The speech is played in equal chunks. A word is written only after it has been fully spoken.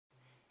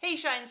Hey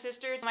Shine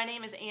Sisters, my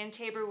name is Ann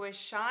Tabor with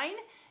Shine.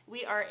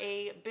 We are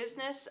a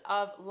business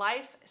of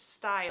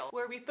lifestyle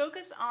where we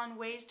focus on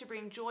ways to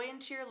bring joy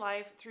into your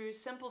life through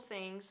simple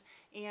things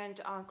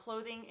and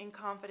clothing and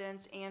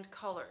confidence and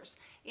colors.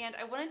 And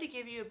I wanted to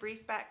give you a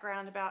brief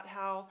background about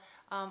how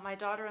my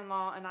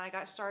daughter-in-law and I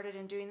got started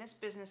in doing this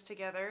business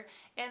together.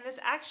 And this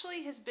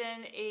actually has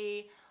been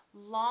a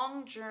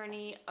long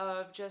journey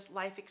of just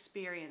life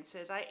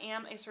experiences. I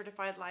am a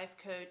certified life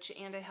coach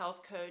and a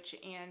health coach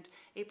and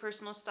a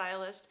personal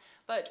stylist,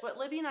 but what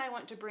Libby and I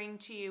want to bring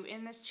to you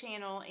in this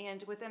channel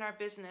and within our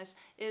business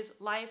is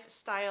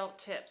lifestyle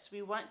tips.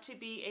 We want to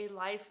be a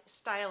life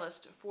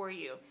stylist for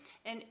you.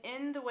 And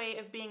in the way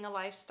of being a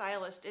life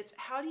stylist, it's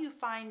how do you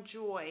find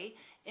joy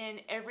in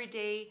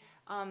everyday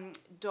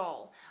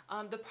dull.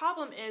 The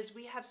problem is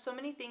we have so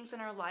many things in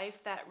our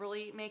life that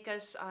really make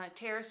us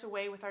tear us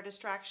away with our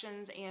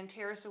distractions and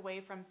tear us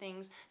away from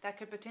things that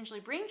could potentially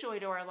bring joy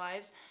to our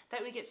lives,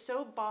 that we get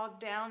so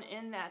bogged down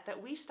in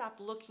that we stop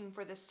looking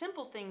for the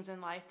simple things in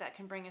life that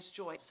can bring us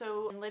joy.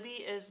 So Libby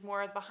is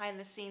more behind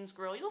the scenes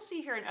girl. You'll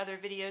see her in other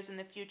videos in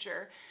the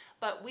future.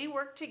 But we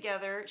work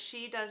together.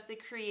 She does the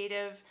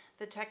creative,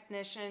 the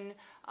technician,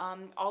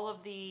 all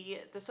of the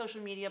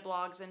social media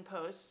blogs and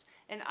posts.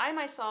 And I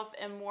myself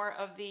am more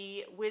of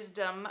the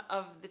wisdom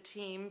of the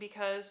team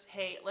because,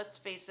 hey, let's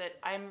face it,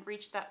 I'm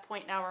reached that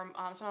point now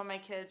where some of my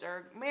kids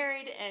are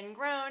married and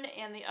grown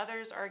and the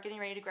others are getting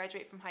ready to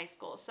graduate from high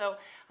school. So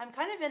I'm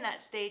kind of in that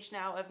stage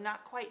now of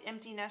not quite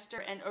empty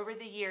nester, and over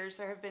the years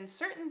there have been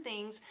certain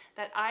things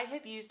that I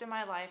have used in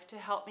my life to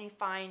help me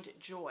find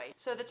joy.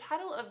 So the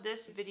title of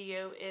this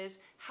video is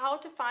How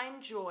to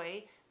Find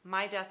Joy,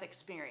 My Death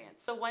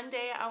Experience. So one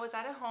day I was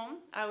at a home,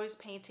 I was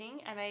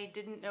painting, and I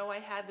didn't know I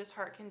had this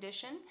heart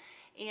condition,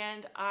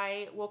 and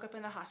I woke up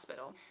in the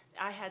hospital.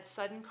 I had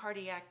sudden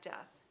cardiac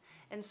death.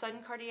 And sudden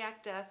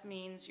cardiac death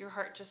means your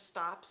heart just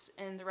stops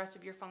and the rest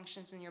of your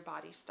functions in your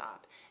body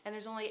stop. And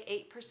there's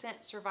only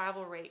 8%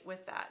 survival rate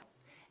with that.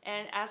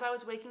 And as I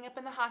was waking up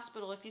in the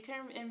hospital, if you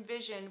can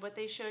envision what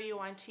they show you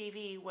on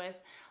TV with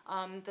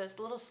those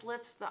little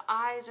slits, the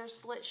eyes are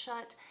slit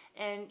shut,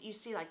 and you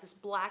see like this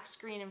black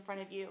screen in front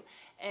of you,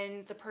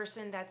 and the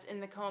person that's in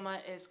the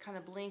coma is kind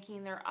of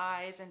blinking their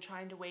eyes and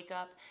trying to wake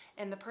up,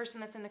 and the person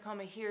that's in the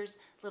coma hears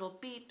little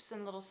beeps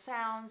and little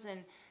sounds,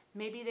 and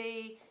maybe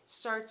they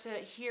start to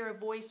hear a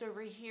voice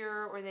over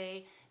here, or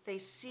they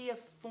see a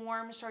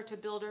form start to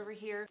build over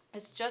here.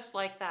 It's just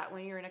like that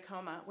when you're in a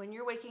coma. When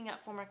you're waking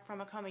up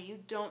from a coma, you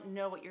don't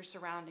know what your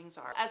surroundings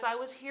are. As I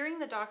was hearing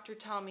the doctor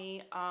tell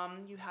me,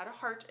 you had a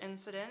heart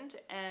incident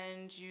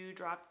and you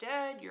dropped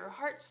dead, your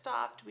heart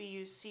stopped, we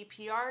used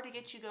CPR to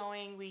get you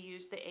going, we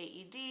used the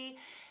AED,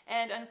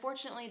 and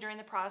unfortunately during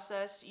the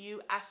process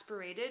you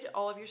aspirated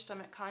all of your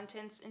stomach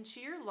contents into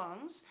your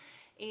lungs,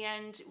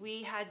 and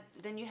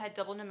then you had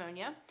double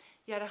pneumonia.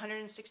 You had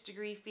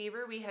 106-degree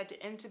fever. We had to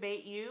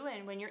intubate you,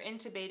 and when you're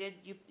intubated,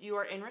 you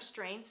are in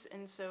restraints,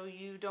 and so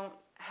you don't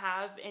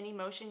have any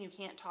motion, you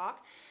can't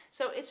talk.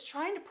 So it's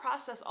trying to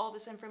process all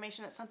this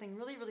information that something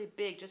really, really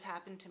big just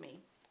happened to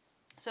me.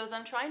 So as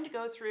I'm trying to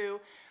go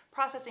through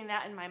processing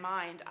that in my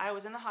mind, I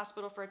was in the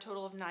hospital for a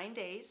total of 9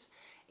 days,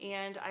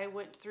 and I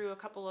went through a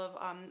couple of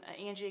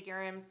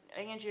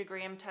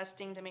angiogram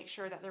testing to make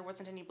sure that there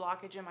wasn't any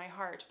blockage in my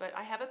heart. But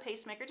I have a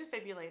pacemaker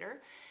defibrillator,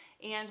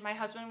 and my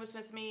husband was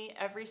with me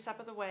every step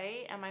of the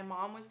way, and my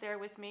mom was there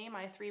with me.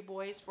 My 3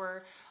 boys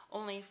were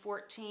only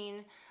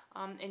 14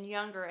 and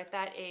younger at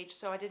that age,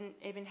 so I didn't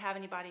even have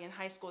anybody in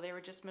high school. They were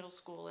just middle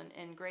school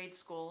and grade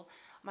school.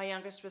 My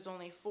youngest was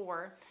only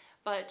 4.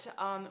 But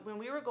when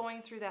we were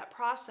going through that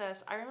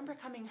process, I remember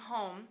coming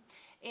home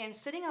and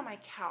sitting on my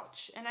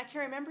couch, and I can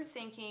remember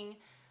thinking,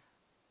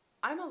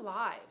 I'm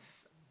alive.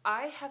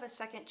 I have a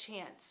second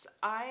chance.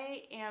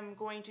 I am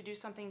going to do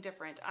something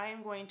different. I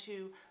am going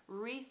to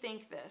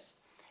rethink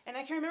this. And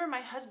I can remember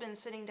my husband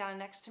sitting down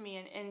next to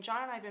me, and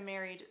John and I have been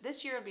married.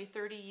 This year will be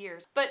 30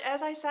 years. But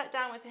as I sat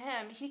down with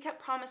him, he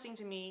kept promising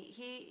to me,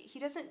 he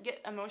doesn't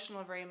get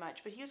emotional very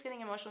much, but he was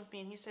getting emotional with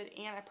me, and he said,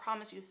 Ann, I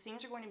promise you,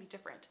 things are going to be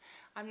different.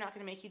 I'm not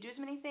going to make you do as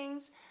many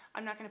things.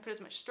 I'm not going to put as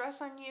much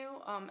stress on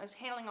you as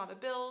handling all the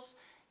bills,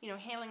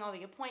 handling all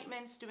the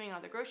appointments, doing all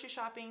the grocery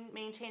shopping,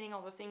 maintaining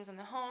all the things in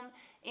the home,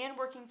 and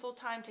working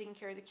full-time, taking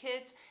care of the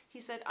kids.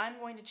 He said, I'm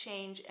going to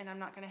change, and I'm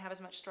not going to have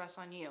as much stress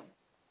on you.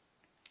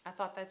 I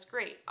thought, that's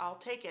great. I'll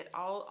take it.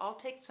 I'll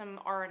take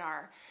some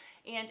R&R.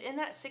 And in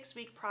that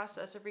 6-week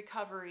process of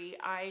recovery,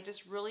 I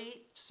just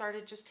really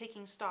started just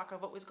taking stock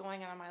of what was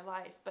going on in my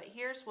life. But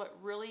here's what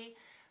really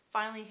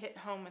finally hit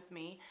home with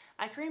me.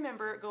 I can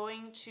remember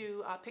going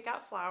to pick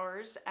out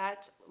flowers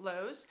at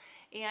Lowe's,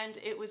 and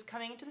it was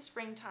coming into the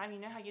springtime. You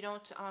know how you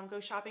don't go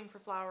shopping for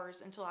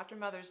flowers until after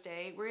Mother's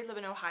Day. We live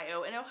in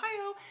Ohio. In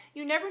Ohio,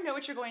 you never know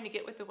what you're going to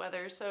get with the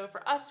weather, so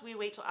for us, we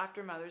wait till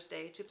after Mother's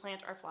Day to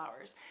plant our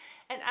flowers.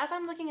 And as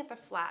I'm looking at the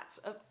flats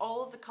of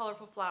all of the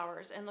colorful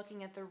flowers and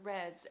looking at the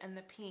reds and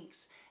the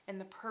pinks and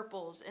the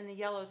purples and the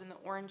yellows and the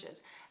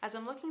oranges, as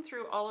I'm looking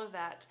through all of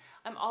that,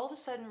 I'm all of a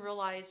sudden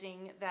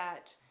realizing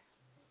that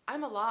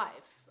I'm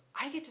alive.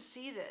 I get to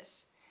see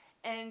this.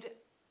 And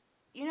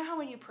you know how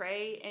when you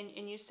pray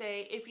and you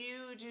say, if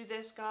you do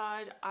this,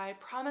 God, I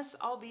promise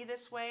I'll be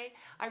this way.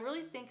 I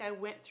really think I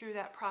went through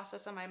that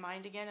process in my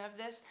mind again of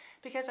this,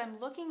 because I'm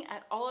looking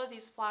at all of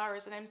these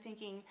flowers and I'm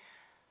thinking,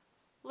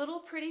 little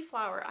pretty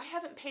flower, I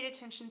haven't paid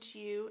attention to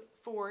you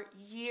for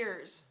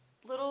years.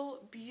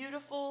 Little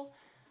beautiful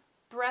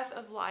breath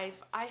of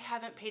life, I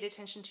haven't paid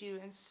attention to you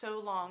in so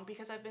long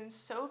because I've been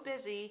so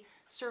busy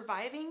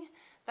surviving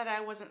that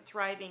I wasn't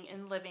thriving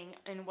and living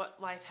in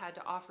what life had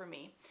to offer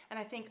me. And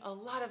I think a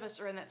lot of us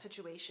are in that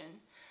situation.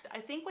 I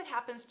think what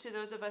happens to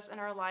those of us in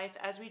our life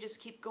as we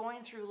just keep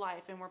going through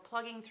life and we're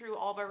plugging through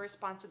all of our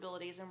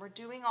responsibilities and we're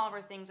doing all of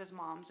our things as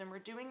moms and we're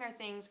doing our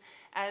things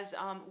as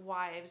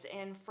wives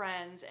and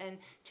friends and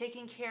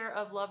taking care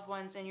of loved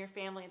ones in your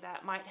family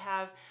that might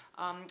have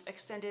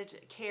extended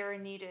care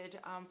needed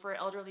for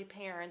elderly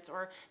parents,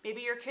 or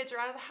maybe your kids are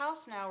out of the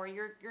house now, or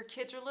your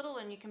kids are little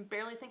and you can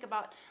barely think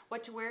about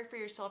what to wear for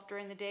yourself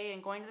during the day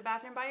and going to the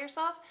bathroom by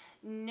yourself.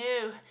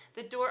 No,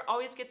 the door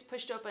always gets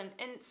pushed open.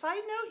 And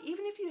side note,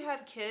 even if you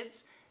have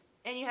kids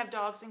and you have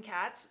dogs and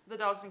cats, the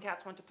dogs and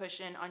cats want to push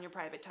in on your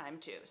private time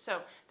too.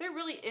 So there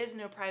really is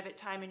no private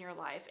time in your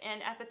life.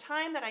 And at the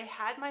time that I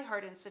had my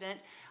heart incident,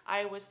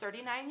 I was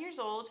 39 years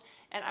old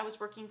and I was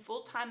working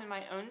full-time in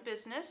my own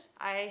business.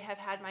 I have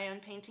had my own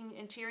painting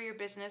interior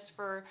business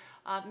for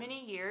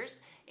many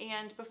years.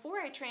 And before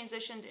I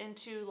transitioned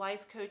into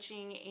life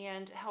coaching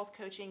and health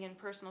coaching and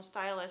personal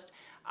stylist,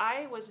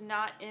 I was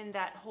not in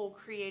that whole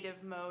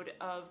creative mode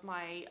of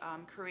my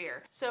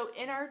career. So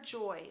in our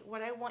joy,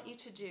 what I want you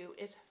to do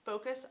is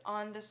focus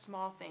on the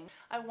small thing.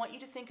 I want you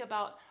to think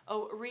about a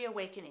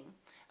reawakening,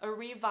 a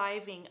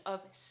reviving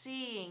of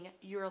seeing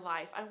your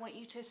life. I want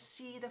you to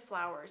see the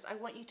flowers. I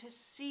want you to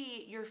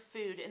see your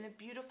food and the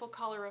beautiful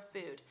color of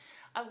food.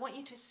 I want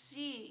you to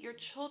see your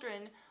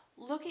children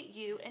look at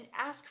you and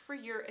ask for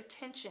your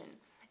attention.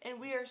 And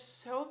we are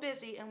so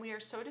busy and we are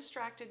so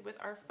distracted with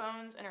our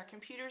phones and our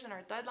computers and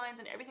our deadlines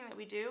and everything that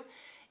we do.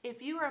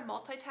 If you are a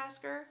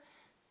multitasker,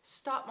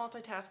 stop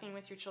multitasking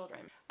with your children.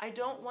 I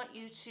don't want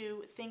you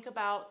to think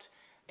about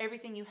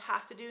everything you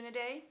have to do in a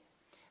day.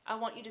 I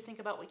want you to think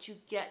about what you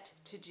get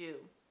to do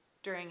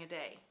during a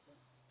day.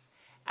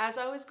 As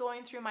I was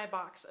going through my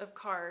box of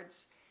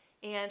cards,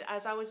 and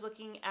as I was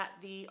looking at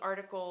the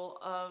article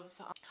of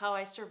how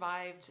I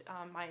survived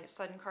my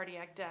sudden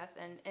cardiac death,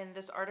 and in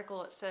this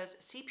article it says,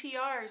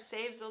 CPR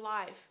saves a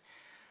life.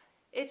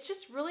 It's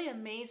just really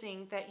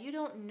amazing that you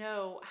don't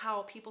know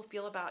how people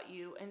feel about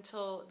you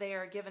until they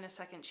are given a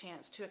second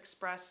chance to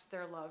express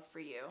their love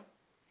for you.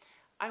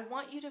 I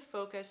want you to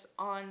focus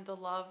on the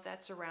love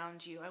that's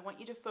around you. I want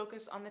you to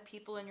focus on the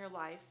people in your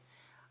life.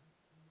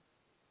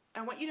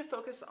 I want you to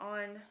focus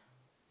on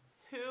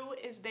who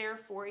is there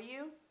for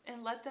you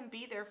and let them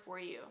be there for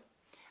you.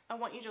 I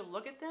want you to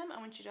look at them. I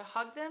want you to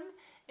hug them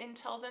and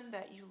tell them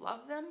that you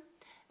love them.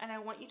 And I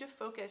want you to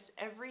focus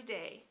every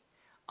day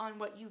on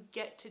what you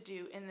get to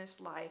do in this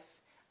life.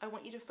 I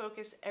want you to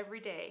focus every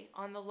day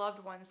on the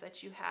loved ones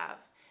that you have.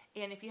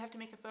 And if you have to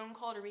make a phone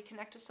call to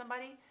reconnect with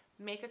somebody,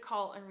 make a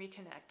call and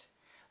reconnect.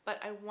 But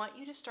I want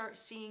you to start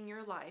seeing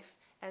your life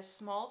as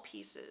small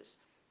pieces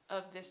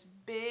of this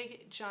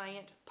big,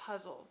 giant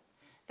puzzle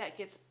that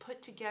gets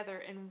put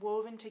together and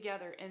woven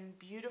together in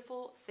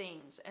beautiful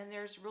things. And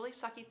there's really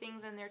sucky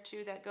things in there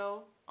too that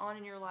go on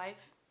in your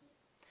life.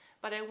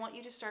 But I want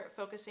you to start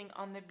focusing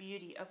on the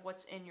beauty of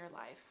what's in your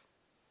life.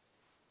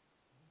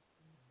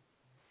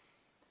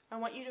 I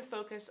want you to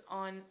focus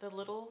on the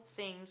little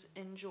things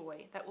in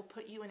joy that will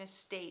put you in a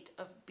state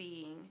of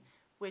being,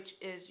 which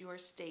is your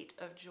state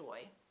of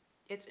joy.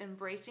 It's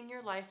embracing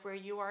your life where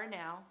you are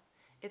now.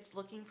 It's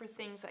looking for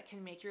things that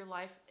can make your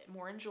life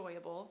more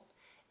enjoyable.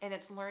 And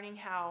it's learning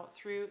how,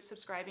 through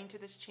subscribing to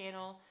this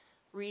channel,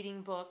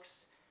 reading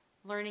books,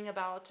 learning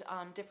about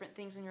different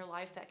things in your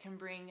life that can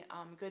bring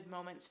good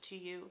moments to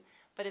you.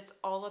 But it's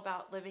all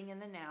about living in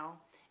the now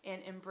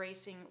and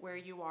embracing where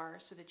you are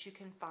so that you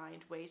can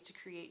find ways to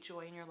create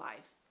joy in your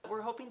life.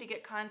 We're hoping to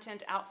get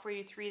content out for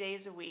you 3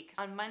 days a week,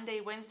 on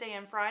Monday, Wednesday,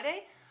 and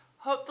Friday.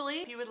 Hopefully,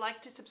 if you would like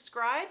to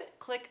subscribe,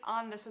 click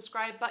on the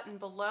subscribe button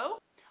below.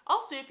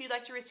 Also, if you'd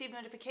like to receive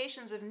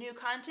notifications of new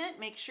content,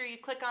 make sure you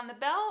click on the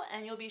bell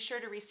and you'll be sure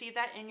to receive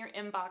that in your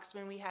inbox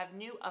when we have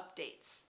new updates.